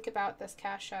think about this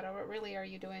cast shadow. What really are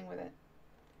you doing with it?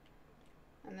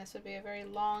 And this would be a very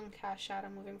long cast shadow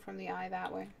moving from the eye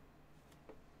that way.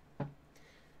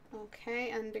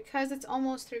 Okay, and because it's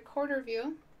almost 3/4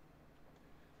 view,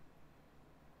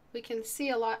 we can see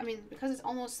a lot, because it's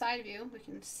almost side view, we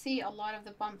can see a lot of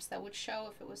the bumps that would show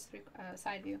if it was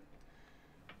side view.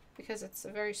 Because it's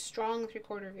a very strong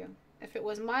 3/4 view. If it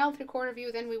was mild 3/4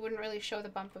 view, then we wouldn't really show the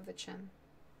bump of the chin.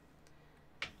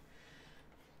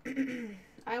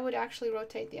 I would actually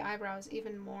rotate the eyebrows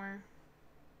even more.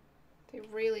 They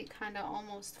really kind of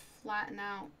almost flatten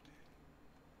out.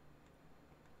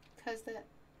 Because the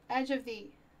edge of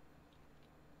the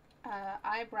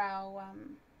eyebrow,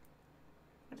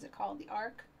 what is it called? The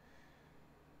arc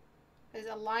is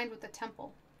aligned with the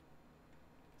temple.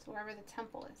 So wherever the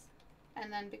temple is.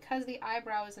 And then because the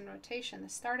eyebrow is in rotation, the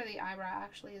start of the eyebrow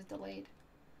actually is delayed.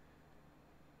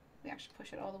 We actually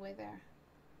push it all the way there.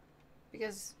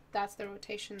 Because that's the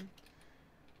rotation.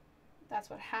 That's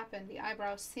what happened. The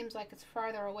eyebrow seems like it's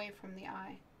farther away from the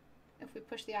eye. If we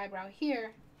push the eyebrow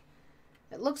here,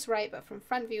 it looks right, but from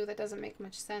front view that doesn't make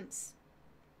much sense.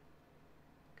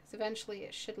 Because eventually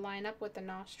it should line up with the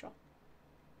nostril.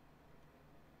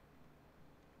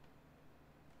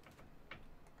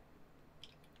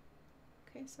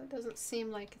 Okay, so it doesn't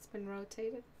seem like it's been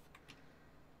rotated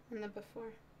in the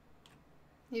before.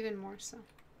 Even more so.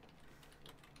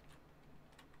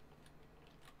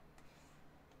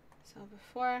 So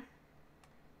before,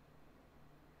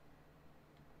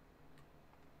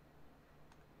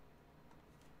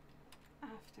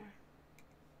 after.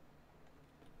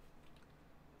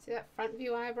 See that front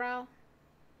view eyebrow?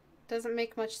 Doesn't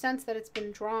make much sense that it's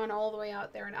been drawn all the way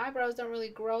out there. And eyebrows don't really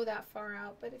grow that far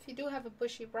out. But if you do have a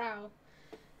bushy brow,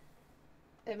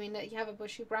 you have a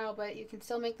bushy brow, but you can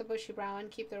still make the bushy brow and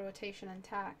keep the rotation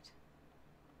intact.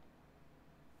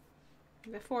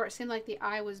 Before, it seemed like the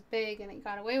eye was big and it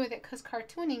got away with it because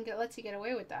cartooning lets you get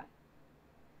away with that.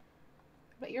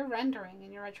 But you're rendering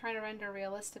and you're trying to render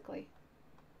realistically.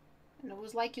 And it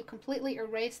was like you completely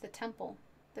erased the temple.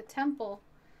 The temple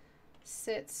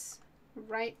sits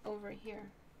right over here.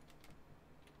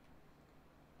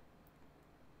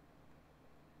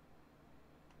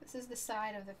 This is the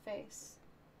side of the face.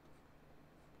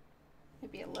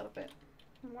 Maybe a little bit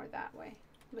more that way.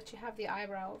 But you have the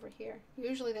eyebrow over here.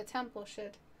 Usually the temple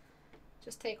should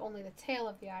just take only the tail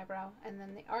of the eyebrow, and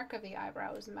then the arc of the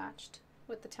eyebrow is matched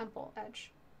with the temple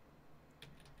edge.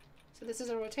 So this is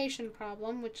a rotation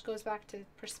problem, which goes back to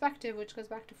perspective, which goes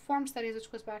back to form studies,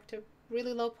 which goes back to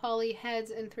really low poly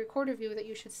heads in 3/4 view that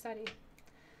you should study.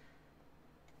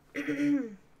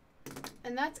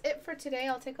 And that's it for today.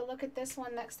 I'll take a look at this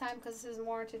one next time because this is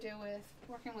more to do with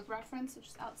working with reference, which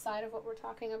is outside of what we're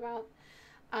talking about.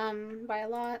 By a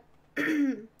lot.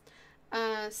 Do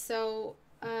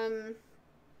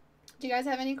you guys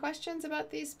have any questions about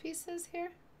these pieces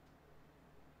here?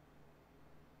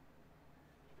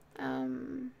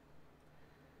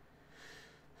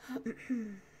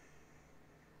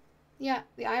 Yeah,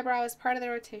 the eyebrow is part of the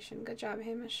rotation. Good job,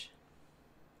 Hamish.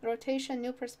 Rotation,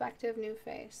 new perspective, new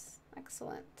face.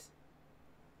 Excellent.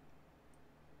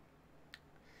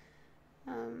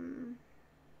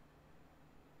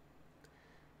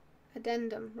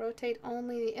 Addendum. Rotate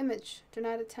only the image. Do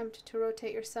not attempt to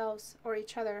rotate yourselves or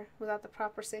each other without the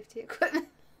proper safety equipment.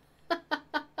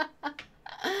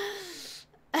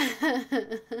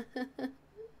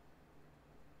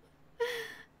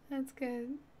 That's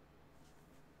good.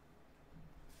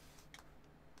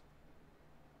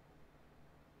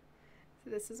 So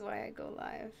this is why I go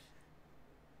live.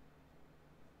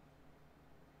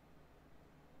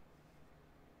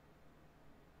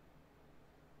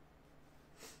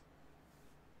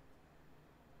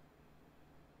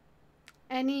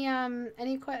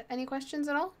 Any questions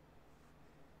at all?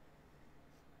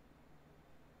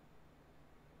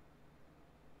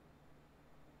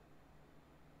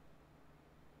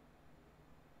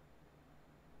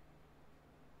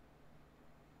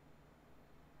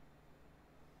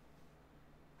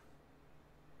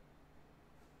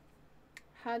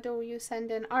 How do you send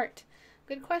in art?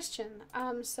 Good question.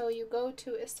 So you go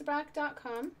to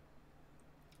istebrak.com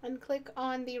and click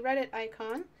on the Reddit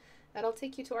icon. That'll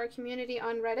take you to our community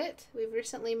on Reddit. We've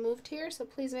recently moved here, so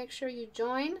please make sure you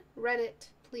join Reddit,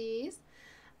 please.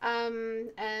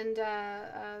 and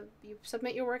you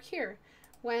submit your work here.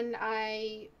 When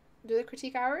I do the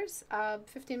critique hours,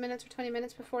 15 minutes or 20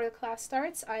 minutes before the class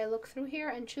starts, I look through here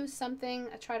and choose something.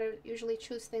 I try to usually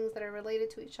choose things that are related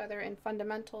to each other in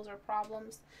fundamentals or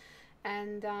problems,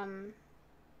 and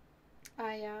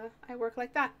I work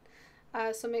like that.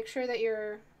 So make sure that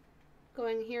you're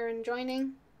going here and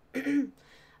joining.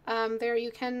 There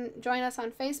you can join us on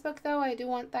Facebook, though. I do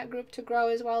want that group to grow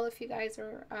as well. If you guys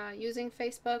are using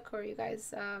Facebook, or you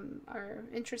guys are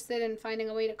interested in finding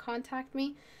a way to contact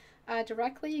me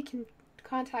directly, you can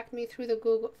contact me through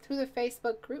the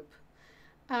Facebook group.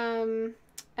 And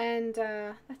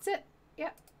that's it.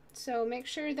 Yep. So make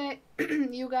sure that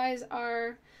you guys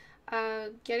are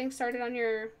getting started on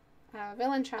your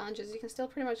villain challenges. You can still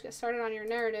pretty much get started on your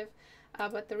narrative,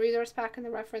 but the resource pack and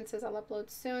the references I'll upload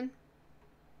soon.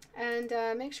 And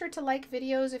make sure to like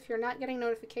videos. If you're not getting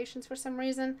notifications for some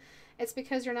reason, it's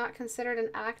because you're not considered an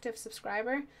active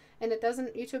subscriber, and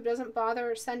YouTube doesn't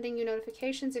bother sending you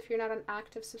notifications if you're not an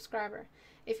active subscriber.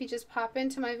 If you just pop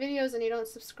into my videos and you don't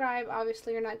subscribe,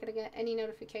 obviously you're not going to get any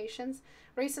notifications.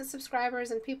 Recent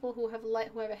subscribers and people who have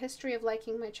a history of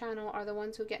liking my channel are the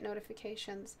ones who get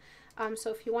notifications.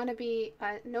 So if you want to be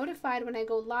notified when I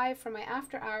go live for my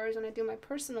after hours, when I do my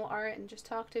personal art and just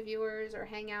talk to viewers or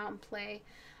hang out and play,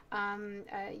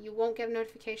 you won't get a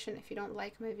notification if you don't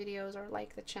like my videos or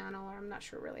like the channel, or I'm not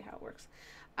sure really how it works.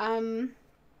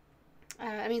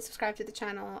 I mean, subscribe to the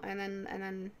channel and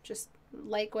then just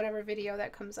like whatever video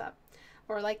that comes up,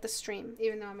 or like the stream,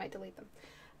 even though I might delete them.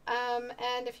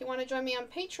 And if you want to join me on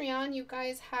Patreon, you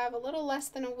guys have a little less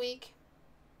than a week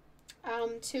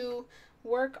to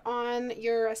work on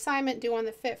your assignment due on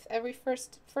the 5th. Every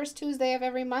first Tuesday of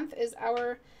every month is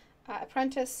our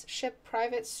apprenticeship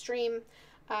private stream.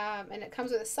 And it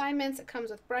comes with assignments, it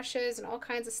comes with brushes and all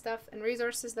kinds of stuff and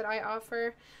resources that I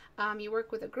offer. You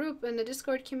work with a group in the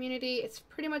Discord community. It's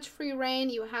pretty much free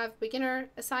reign. You have beginner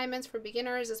assignments for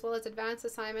beginners as well as advanced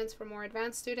assignments for more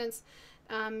advanced students.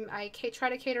 I try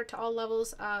to cater to all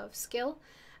levels of skill,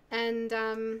 and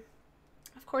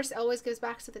of course it always gives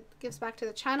back to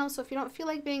the channel. So if you don't feel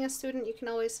like being a student, you can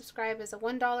always subscribe as a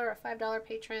 $1 or $5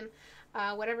 patron,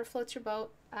 whatever floats your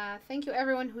boat. Thank you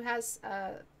everyone who has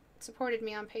supported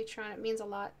me on Patreon. It means a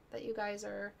lot that you guys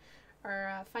are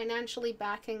financially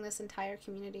backing this entire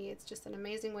community. It's just an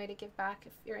amazing way to give back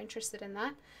if you're interested in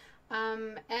that.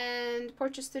 And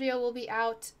Portrait Studio will be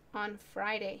out on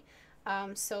Friday.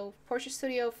 So Portrait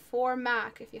Studio for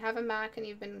Mac, if you have a Mac and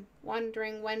you've been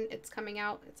wondering when it's coming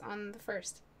out, it's on the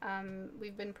 1st.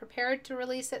 We've been prepared to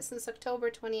release it since October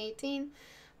 2018,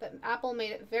 but Apple made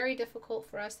it very difficult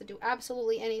for us to do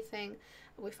absolutely anything.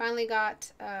 We finally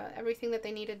got everything that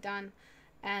they needed done,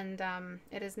 and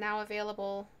it is now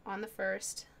available on the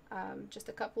 1st, just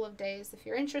a couple of days. If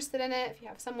you're interested in it, if you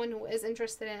have someone who is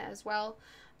interested in it as well,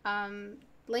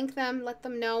 link them, let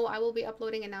them know. I will be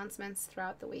uploading announcements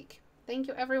throughout the week. Thank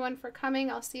you everyone for coming.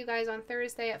 I'll see you guys on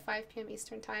Thursday at 5 p.m.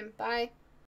 Eastern Time. Bye.